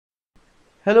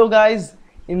Hello guys,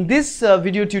 in this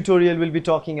video tutorial we'll be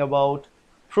talking about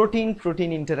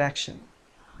protein-protein interaction.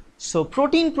 So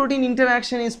protein-protein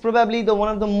interaction is probably one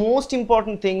of the most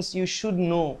important things you should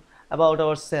know about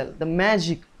our cell, the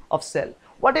magic of cell.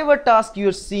 Whatever task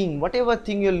you're seeing, whatever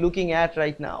thing you're looking at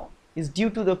right now is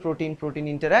due to the protein-protein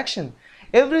interaction.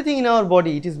 Everything in our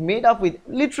body, it is made up with,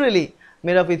 literally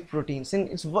made up with proteins, and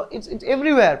it's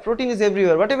everywhere. Protein is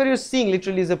everywhere. Whatever you're seeing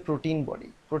literally is a protein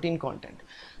body, protein content.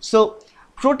 So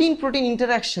protein-protein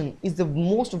interaction is the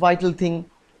most vital thing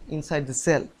inside the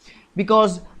cell,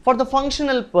 because for the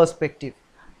functional perspective,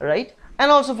 right,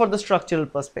 and also for the structural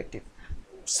perspective.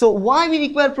 So why we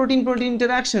require protein-protein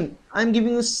interaction? I'm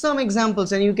giving you some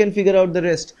examples and you can figure out the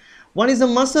rest. One is a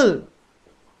muscle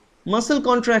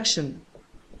contraction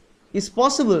is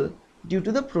possible due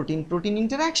to the protein-protein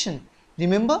interaction.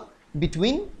 Remember,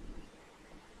 between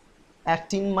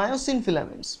actin myosin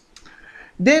filaments.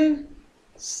 Then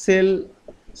cell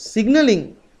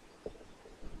signaling,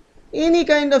 any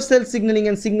kind of cell signaling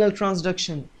and signal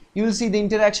transduction, you will see the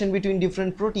interaction between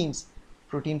different proteins,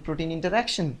 protein-protein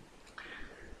interaction.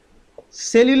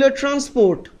 Cellular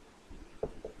transport,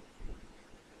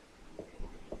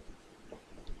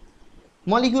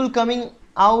 molecule coming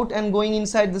out and going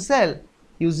inside the cell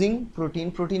using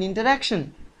protein-protein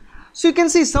interaction. So you can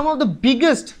see some of the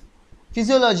biggest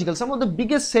physiological, some of the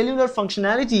biggest cellular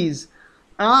functionalities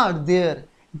are there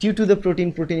due to the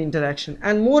protein-protein interaction,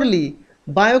 and morely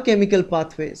biochemical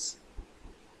pathways.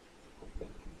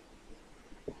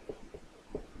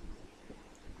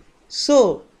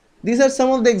 So these are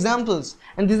some of the examples,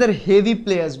 and these are heavy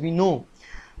players, we know.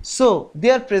 So they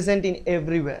are present in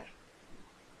everywhere,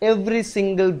 every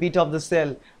single bit of the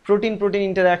cell. Protein-protein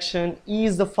interaction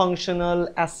is the functional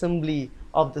assembly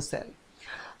of the cell.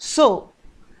 So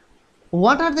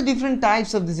what are the different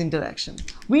types of this interaction?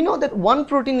 We know that one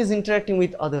protein is interacting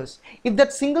with others. If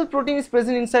that single protein is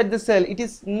present inside the cell, it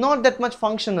is not that much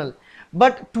functional,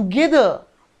 but together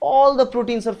all the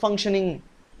proteins are functioning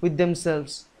with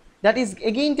themselves. That is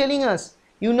again telling us,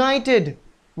 united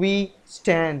we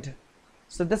stand.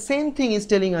 So the same thing is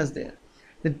telling us there,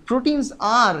 that proteins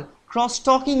are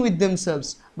cross-talking with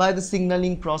themselves by the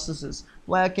signaling processes,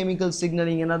 via chemical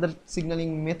signaling and other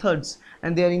signaling methods,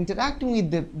 and they are interacting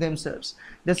with themselves.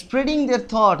 They're spreading their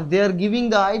thought, they are giving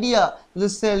the idea to the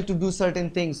cell to do certain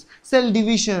things. Cell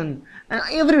division, and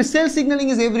every cell signaling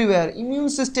is everywhere. Immune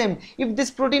system, if this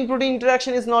protein-protein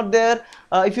interaction is not there,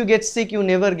 if you get sick, you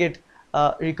never get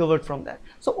recovered from that.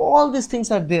 So all these things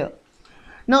are there.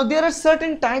 Now there are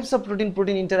certain types of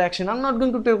protein-protein interaction I'm not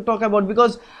going to talk about,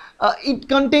 because it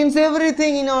contains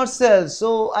everything in our cells,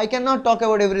 so I cannot talk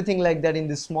about everything like that in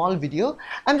this small video.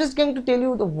 I'm just going to tell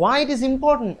you why it is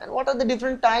important and what are the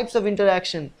different types of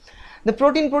interaction. The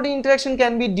protein-protein interaction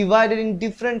can be divided in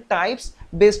different types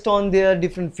based on their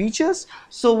different features.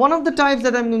 So one of the types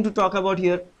that I'm going to talk about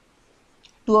here,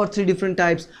 2 or 3 different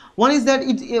types. One is that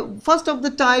first of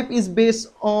the type is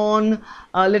based on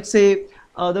let's say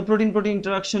the protein-protein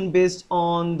interaction based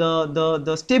on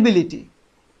the stability.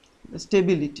 The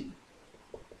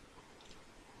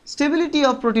stability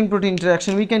of protein-protein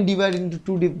interaction, we can divide it into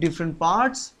 2 different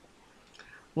parts.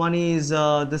 One is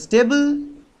the stable,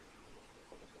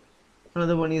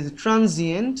 another one is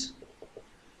transient.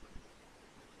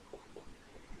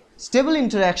 Stable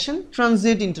interaction,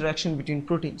 transient interaction between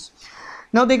proteins.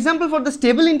 Now the example for the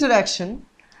stable interaction,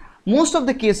 most of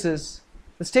the cases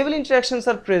the stable interactions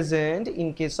are present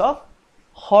in case of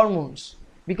hormones,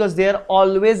 because they are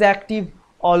always active,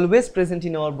 always present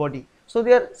in our body, so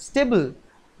they are stable.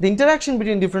 The interaction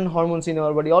between different hormones in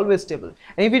our body always stable,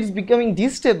 and if it is becoming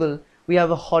destable, we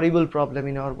have a horrible problem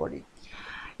in our body.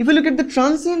 If you look at the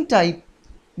transient type,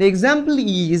 the example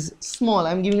is small,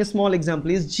 I'm giving a small example,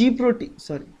 is G protein,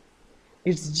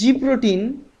 it's G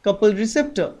protein coupled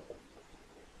receptor,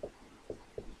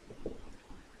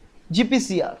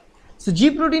 GPCR. So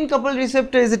G protein coupled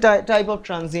receptor is a type of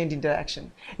transient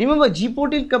interaction. Remember, G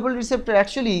protein coupled receptor,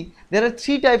 actually there are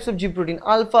 3 types of G protein,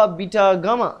 alpha, beta,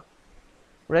 gamma,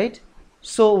 right?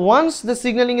 So once the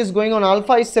signaling is going on,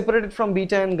 alpha is separated from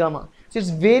beta and gamma, so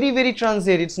it's very, very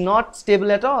transient, it's not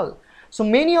stable at all. So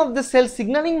many of the cell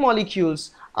signaling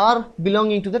molecules are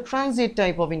belonging to the transient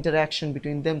type of interaction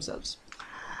between themselves.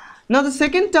 Now the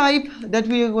second type that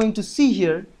we are going to see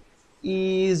here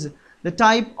is the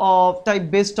type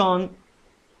based on,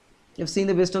 you've seen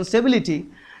the based on stability.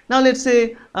 Now let's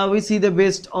say we see the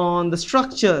based on the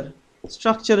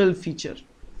structural feature.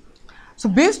 So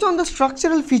based on the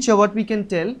structural feature, what we can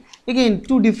tell, again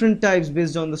 2 different types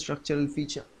based on the structural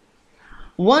feature.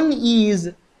 One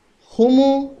is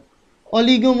homo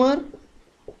oligomer,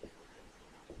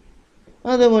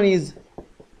 another one is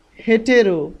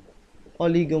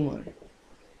Hetero-oligomer.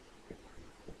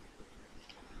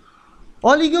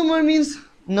 Oligomer means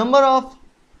number of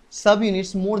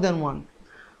subunits more than one.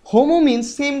 Homo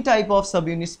means same type of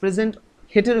subunits present.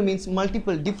 Hetero means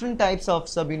multiple different types of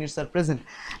subunits are present.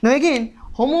 Now again,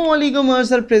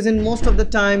 homo-oligomers are present most of the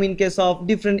time in case of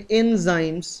different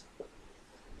enzymes,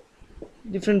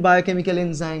 different biochemical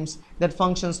enzymes that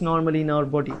functions normally in our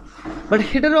body. But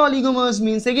hetero-oligomers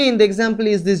means, again, the example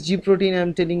is this G protein I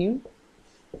am telling you.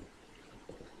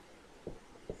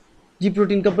 G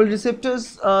protein coupled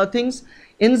receptors things,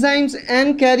 enzymes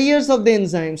and carriers of the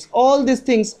enzymes, all these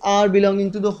things are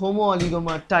belonging to the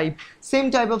homo-oligomer type,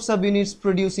 same type of subunits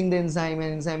producing the enzyme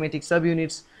and enzymatic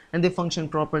subunits, and they function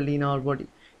properly in our body.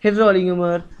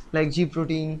 Hetero-oligomer like G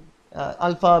protein,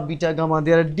 alpha, beta, gamma,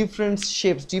 there are different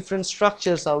shapes, different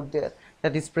structures out there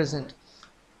that is present.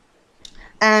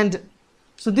 And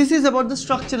so this is about the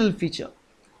structural feature.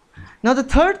 Now the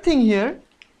third thing here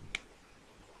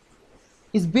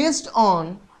is based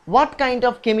on what kind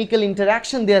of chemical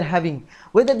interaction they are having,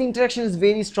 whether the interaction is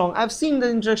very strong. I've seen the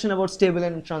interaction about stable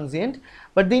and transient,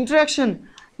 but the interaction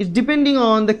is depending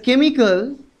on the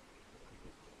chemical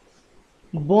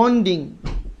bonding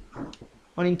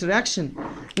on interaction.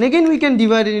 And again we can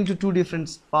divide it into two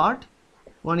different parts.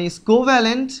 One is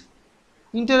covalent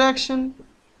interaction,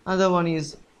 other one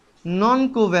is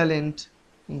non-covalent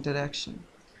interaction.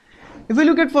 If we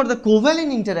look at for the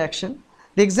covalent interaction,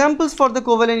 the examples for the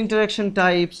covalent interaction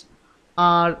types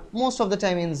are most of the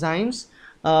time enzymes,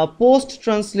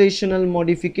 post-translational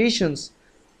modifications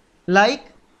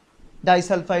like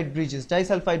disulfide bridges,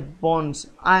 disulfide bonds,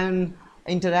 ion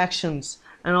interactions,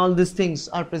 and all these things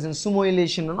are present,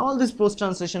 sumoylation and all these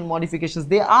post-translation modifications,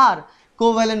 they are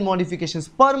covalent modifications,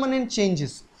 permanent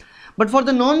changes. But for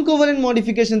the non-covalent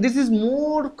modification, this is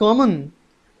more common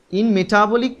in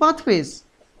metabolic pathways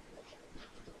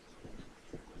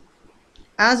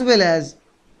as well as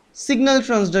signal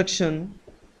transduction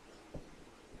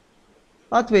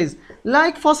pathways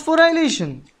like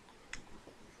phosphorylation.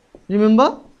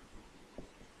 Remember,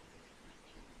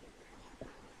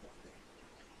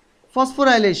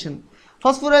 phosphorylation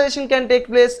can take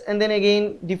place and then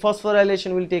again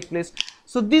dephosphorylation will take place.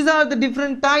 So these are the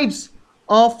different types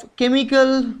of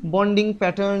chemical bonding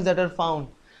patterns that are found.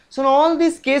 So in all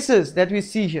these cases that we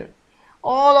see here,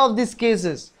 all of these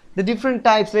cases, the different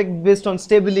types like based on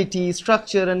stability,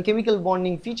 structure and chemical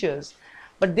bonding features,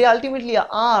 but they ultimately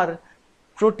are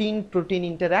protein-protein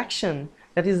interaction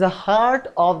that is the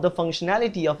heart of the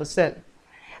functionality of a cell.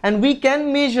 And we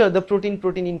can measure the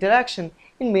protein-protein interaction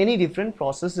in many different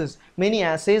processes. Many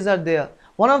assays are there.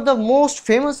 One of the most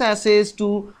famous assays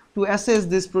to assess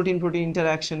this protein-protein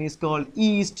interaction is called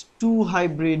yeast 2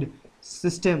 hybrid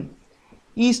system.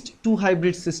 Yeast 2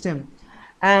 hybrid system.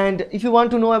 And if you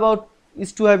want to know about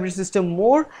yeast 2 hybrid system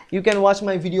more, you can watch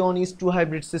my video on yeast 2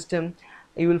 hybrid system.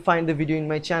 You will find the video in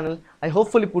my channel. I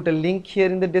hopefully put a link here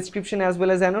in the description as well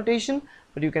as annotation,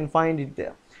 but you can find it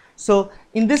there. So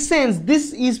in this sense,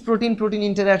 this is protein-protein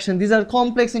interaction. These are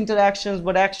complex interactions,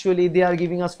 but actually they are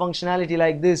giving us functionality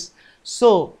like this.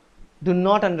 So do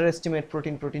not underestimate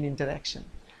protein-protein interaction.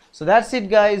 So that's it,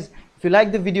 guys. If you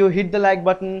like the video, hit the like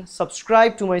button,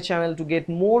 subscribe to my channel to get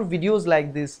more videos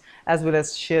like this, as well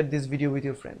as share this video with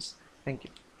your friends. Thank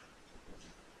you.